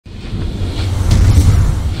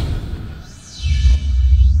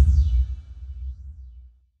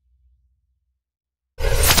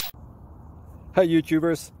Hi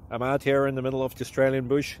YouTubers, I'm out here in the middle of the Australian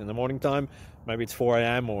bush in the morning time. Maybe it's 4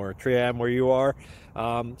 a.m. or 3 a.m. where you are.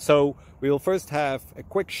 So we'll first have a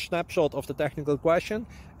quick snapshot of the technical question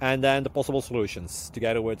and then the possible solutions,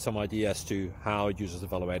 together with some ideas to how users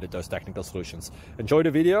evaluated those technical solutions. Enjoy the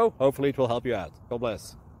video, hopefully it will help you out. God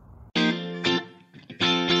bless.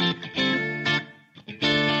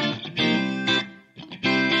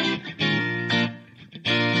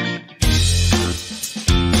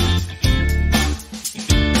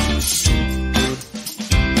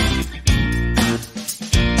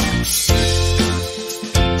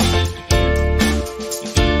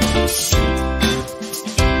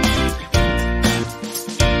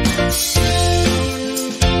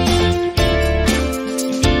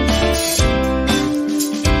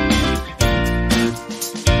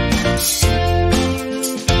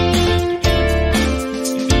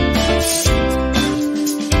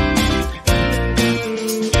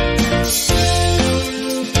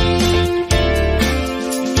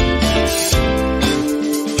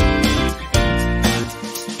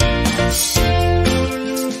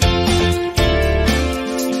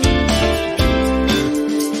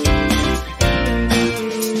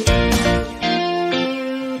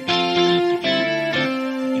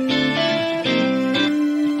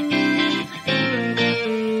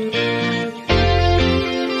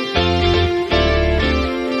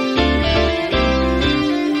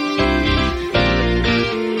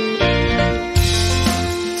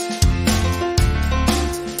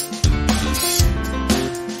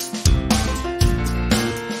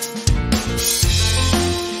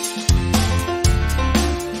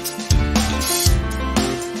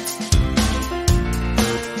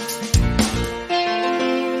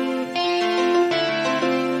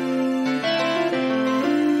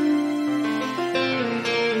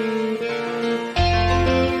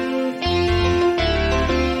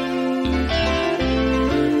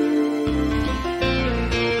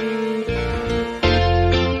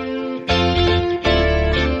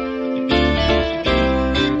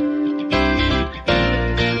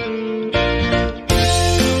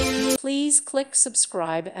 Please click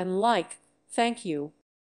subscribe and like. Thank you.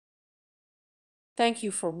 Thank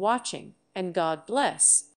you for watching, and God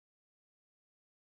bless.